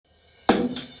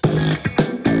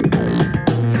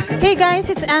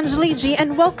guys, it's Angeli G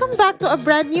and welcome back to a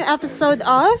brand new episode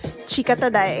of Chika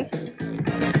Today.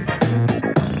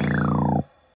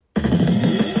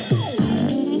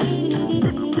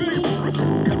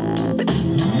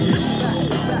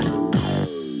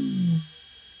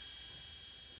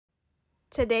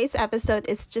 Today's episode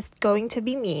is just going to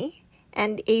be me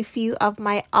and a few of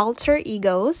my alter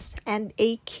egos and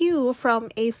a cue from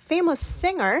a famous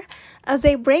singer as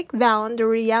I break down the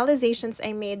realizations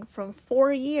I made from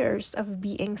 4 years of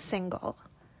being single.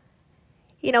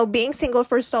 You know, being single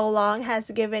for so long has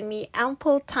given me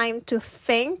ample time to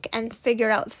think and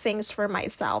figure out things for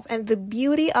myself. And the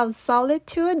beauty of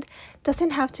solitude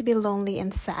doesn't have to be lonely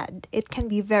and sad. It can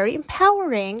be very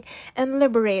empowering and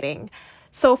liberating.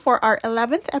 So for our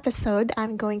 11th episode,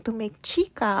 I'm going to make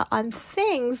chica on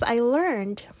things I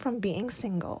learned from being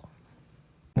single.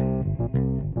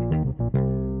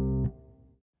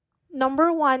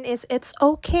 Number 1 is it's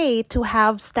okay to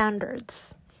have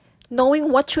standards.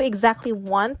 Knowing what you exactly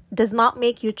want does not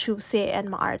make you choosy and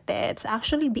maarte. It's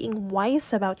actually being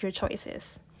wise about your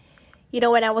choices. You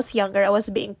know, when I was younger, I was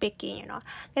being picky,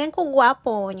 Kanang kung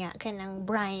guwapo niya, kanang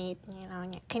bright,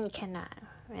 kana.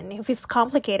 And if it's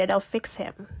complicated, I'll fix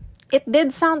him. It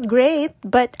did sound great,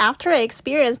 but after I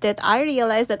experienced it, I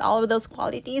realized that all of those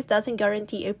qualities doesn't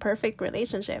guarantee a perfect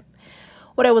relationship.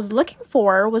 What I was looking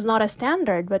for was not a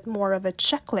standard, but more of a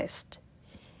checklist.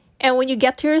 And when you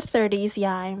get to your 30s,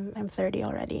 I'm 30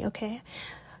 already, okay?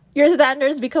 Your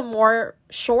standards become more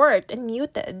short and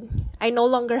muted. I no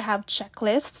longer have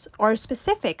checklists or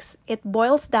specifics. It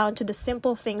boils down to the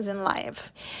simple things in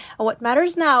life. And what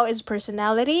matters now is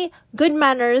personality, good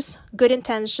manners, good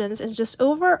intentions, and just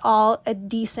overall a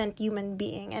decent human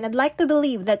being. And I'd like to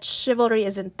believe that chivalry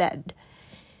isn't dead.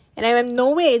 And I am in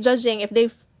no way judging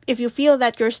if you feel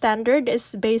that your standard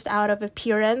is based out of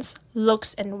appearance,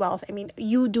 looks, and wealth. I mean,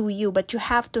 you do you, but you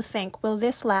have to think, will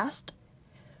this last?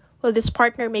 Will this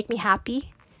partner make me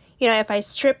happy? If I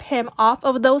strip him off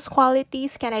of those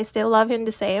qualities, can I still love him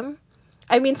the same?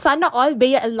 I mean, sana all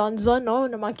Bea Alonzo, no?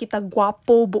 Naman kita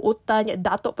guwapo, buutan,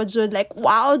 dato pa jud, like,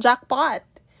 wow, jackpot.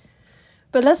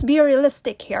 But let's be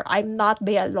realistic here. I'm not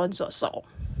Bea Alonzo, so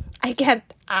I can't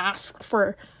ask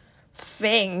for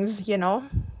things,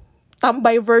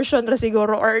 Tambay version ra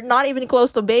siguro, or not even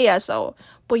close to Bea, so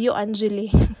puyo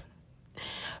Angeli.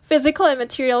 Physical and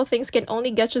material things can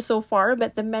only get you so far,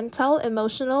 but the mental,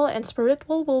 emotional, and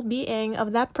spiritual well-being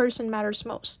of that person matters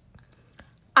most.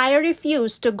 I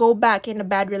refuse to go back in a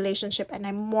bad relationship, and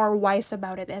I'm more wise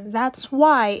about it, and that's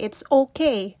why it's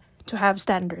okay to have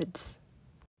standards.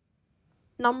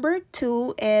 Number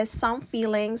 2 is some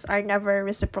feelings are never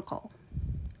reciprocal.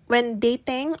 When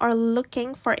dating or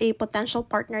looking for a potential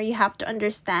partner, you have to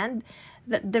understand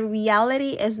that the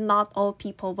reality is not all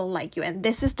people will like you, and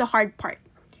this is the hard part.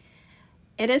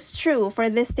 It is true for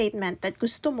this statement that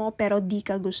gusto mo pero di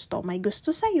ka gusto. May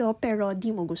gusto sa'yo pero di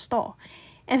mo gusto.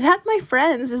 And that, my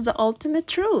friends, is the ultimate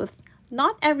truth.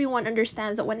 Not everyone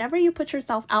understands that whenever you put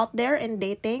yourself out there in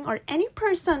dating or any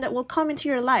person that will come into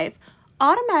your life,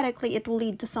 automatically it will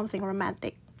lead to something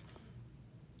romantic.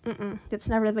 That's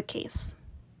never the case.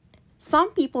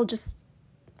 Some people just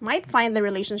might find the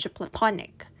relationship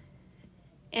platonic.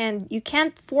 And you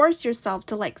can't force yourself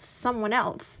to like someone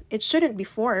else. It shouldn't be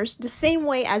forced. The same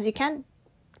way as you can't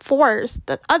force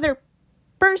that other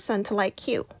person to like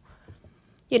you.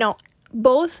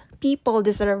 Both people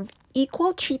deserve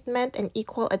equal treatment and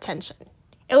equal attention.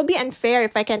 It would be unfair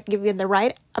if I can't give you the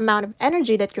right amount of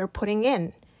energy that you're putting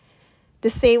in. The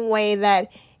same way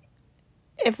that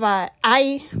if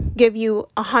I give you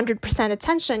 100%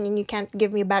 attention and you can't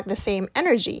give me back the same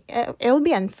energy, it will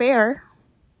be unfair.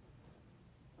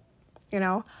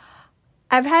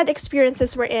 I've had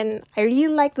experiences wherein I really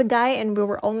liked the guy and we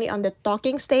were only on the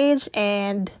talking stage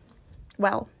and,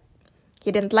 well,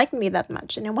 he didn't like me that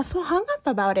much and I was so hung up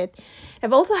about it.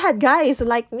 I've also had guys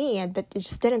like me, but it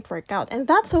just didn't work out, and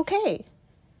that's okay.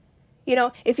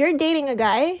 If you're dating a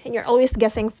guy and you're always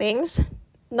guessing things,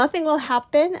 nothing will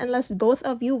happen unless both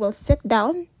of you will sit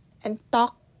down and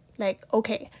talk like,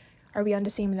 okay, are we on the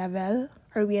same level?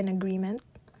 Are we in agreement?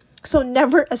 So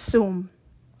never assume.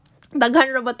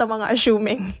 Daghan ra ba ta mga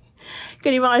assuming?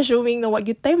 Kani mga assuming na wag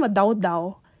gyud tay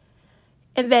madaw-daw.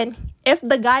 And then, if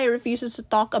the guy refuses to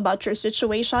talk about your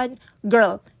situation,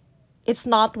 girl, it's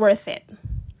not worth it.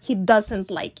 He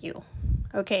doesn't like you.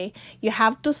 Okay? You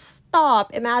have to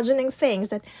stop imagining things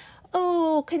that,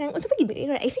 kanang,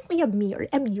 I think we have me or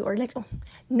MU or like,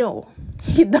 no,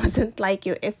 he doesn't like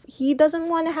you. If he doesn't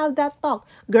want to have that talk,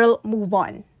 girl, move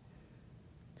on.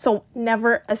 So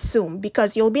never assume,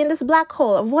 because you'll be in this black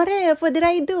hole of what if, what did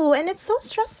I do? And it's so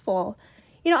stressful.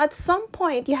 At some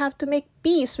point, you have to make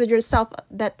peace with yourself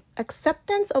that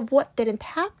acceptance of what didn't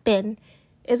happen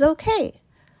is okay.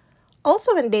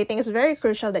 Also, in dating, it's very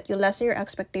crucial that you lessen your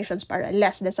expectations para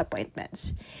less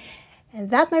disappointments. And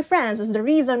that, my friends, is the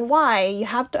reason why you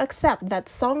have to accept that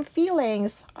some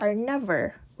feelings are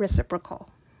never reciprocal.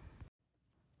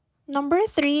 Number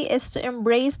three is to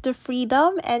embrace the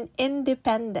freedom and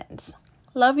independence.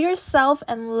 Love yourself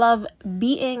and love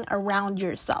being around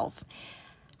yourself.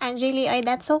 Angeli,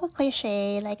 that's so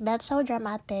cliche. Like, that's so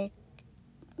dramatic.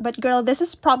 But girl, this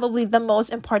is probably the most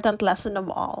important lesson of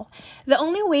all. The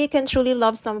only way you can truly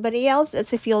love somebody else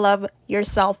is if you love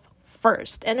yourself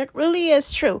first. And it really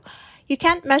is true. You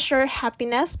can't measure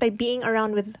happiness by being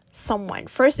around with someone.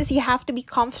 First is you have to be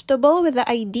comfortable with the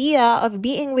idea of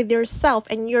being with yourself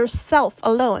and yourself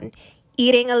alone.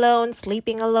 Eating alone,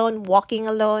 sleeping alone, walking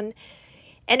alone.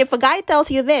 And if a guy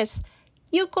tells you this,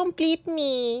 you complete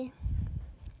me.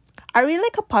 Are we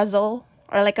like a puzzle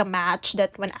or like a match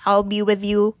that when I'll be with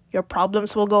you, your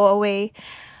problems will go away?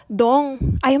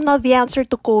 Dong, I am not the answer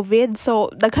to COVID. So,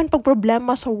 daghan pag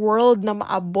problema sa world na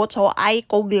maabot. So, ay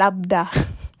ko glabda.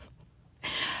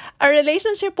 A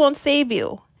relationship won't save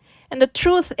you. And the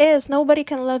truth is, nobody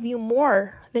can love you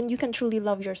more than you can truly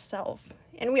love yourself.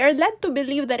 And we are led to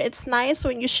believe that it's nice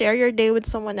when you share your day with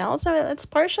someone else. I mean, it's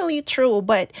partially true,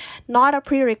 but not a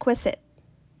prerequisite.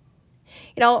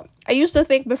 I used to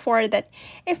think before that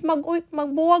if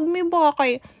magbuwag mi ba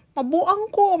kay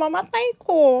mabuang ko, mamatay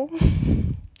ko.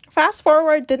 Fast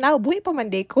forward to now, buhay pa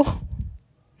manday ko.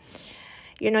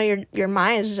 Your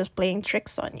mind is just playing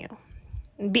tricks on you.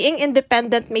 Being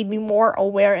independent made me more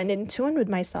aware and in tune with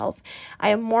myself. I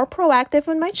am more proactive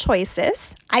in my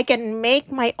choices. I can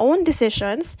make my own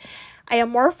decisions. I am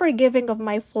more forgiving of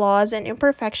my flaws and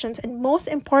imperfections. And most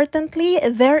importantly,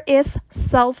 there is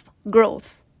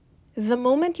self-growth. The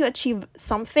moment you achieve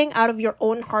something out of your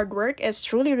own hard work is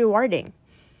truly rewarding.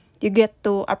 You get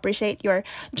to appreciate your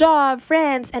job,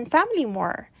 friends, and family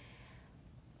more.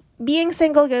 Being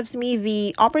single gives me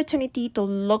the opportunity to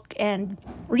look and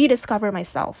rediscover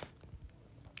myself.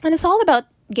 And it's all about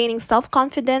gaining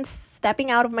self-confidence,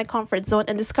 stepping out of my comfort zone,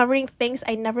 and discovering things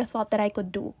I never thought that I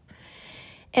could do.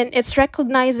 And it's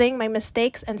recognizing my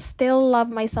mistakes and still love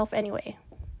myself anyway.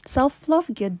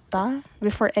 Self-love good ta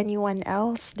before anyone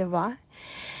else, diba?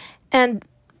 And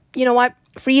you know what?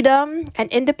 Freedom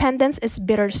and independence is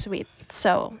bittersweet.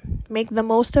 So make the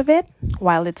most of it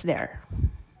while it's there.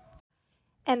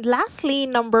 And lastly,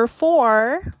 number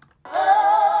 4.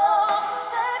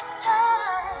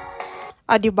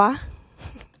 Diba?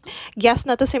 Guess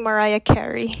na to si Mariah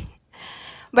Carey.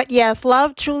 But yes,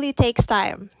 love truly takes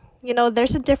time.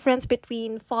 There's a difference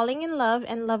between falling in love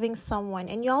and loving someone.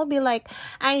 And y'all be like,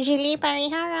 Angeli,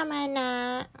 parihara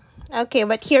mana. Okay,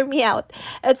 but hear me out.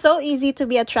 It's so easy to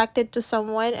be attracted to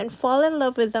someone and fall in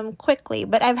love with them quickly.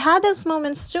 But I've had those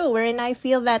moments too wherein I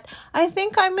feel that I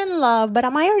think I'm in love, but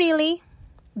am I really?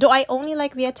 Do I only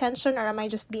like the attention or am I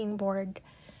just being bored?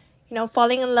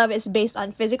 Falling in love is based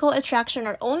on physical attraction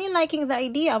or only liking the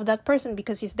idea of that person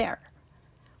because he's there.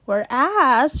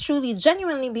 Whereas truly,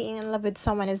 genuinely being in love with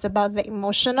someone is about the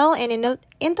emotional and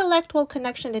intellectual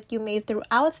connection that you made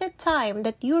throughout the time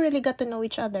that you really got to know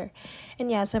each other.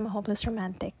 And yes, I'm a hopeless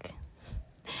romantic.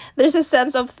 There's a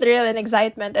sense of thrill and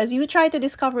excitement as you try to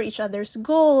discover each other's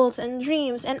goals and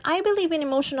dreams. And I believe in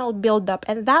emotional build-up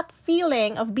and that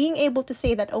feeling of being able to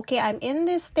say that, okay, I'm in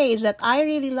this stage that I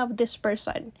really love this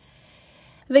person.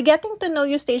 The getting to know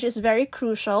you stage is very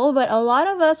crucial, but a lot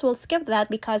of us will skip that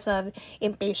because of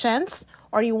impatience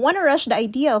or you want to rush the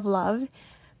idea of love.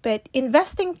 But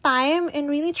investing time in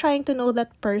really trying to know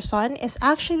that person is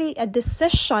actually a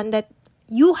decision that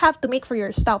you have to make for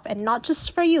yourself and not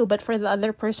just for you, but for the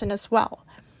other person as well.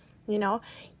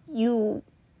 You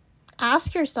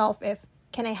ask yourself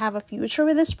can I have a future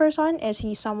with this person? Is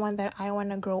he someone that I want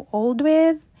to grow old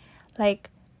with?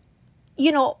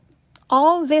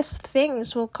 All these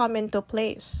things will come into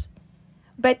place.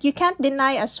 But you can't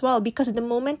deny as well because the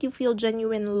moment you feel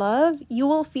genuine love, you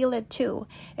will feel it too.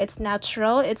 It's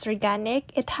natural, it's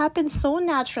organic, it happens so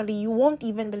naturally you won't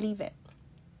even believe it.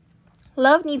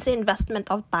 Love needs the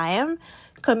investment of time,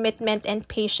 commitment, and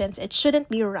patience. It shouldn't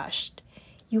be rushed.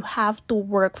 You have to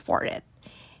work for it.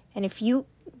 And if you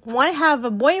want to have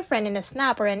a boyfriend in a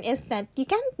snap or an instant, you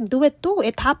can do it too.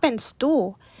 It happens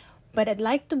too. But I'd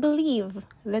like to believe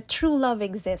that true love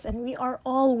exists and we are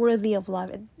all worthy of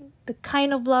love. The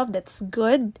kind of love that's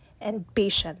good and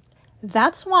patient.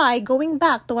 That's why, going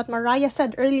back to what Mariah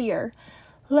said earlier,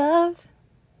 love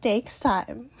takes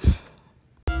time.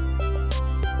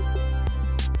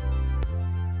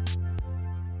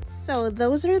 So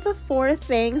those are the 4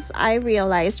 things I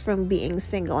realized from being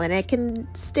single, and I can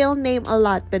still name a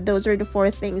lot, but those are the 4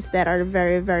 things that are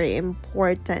very, very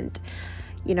important,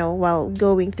 while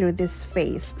going through this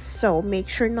phase. So make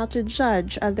sure not to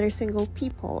judge other single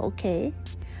people, okay?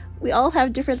 We all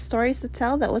have different stories to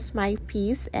tell. That was my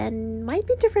piece and might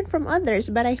be different from others,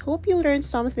 but I hope you learned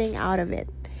something out of it.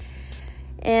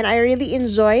 And I really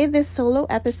enjoy this solo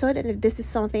episode, and if this is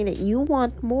something that you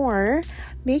want more,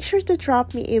 make sure to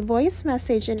drop me a voice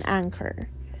message in Anchor.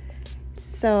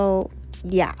 So,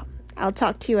 yeah, I'll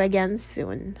talk to you again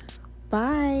soon.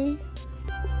 Bye!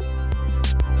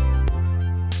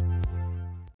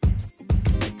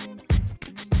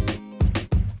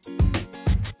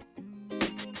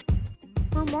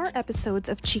 For more episodes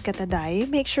of Chika Taday,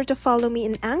 make sure to follow me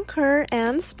in Anchor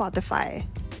and Spotify.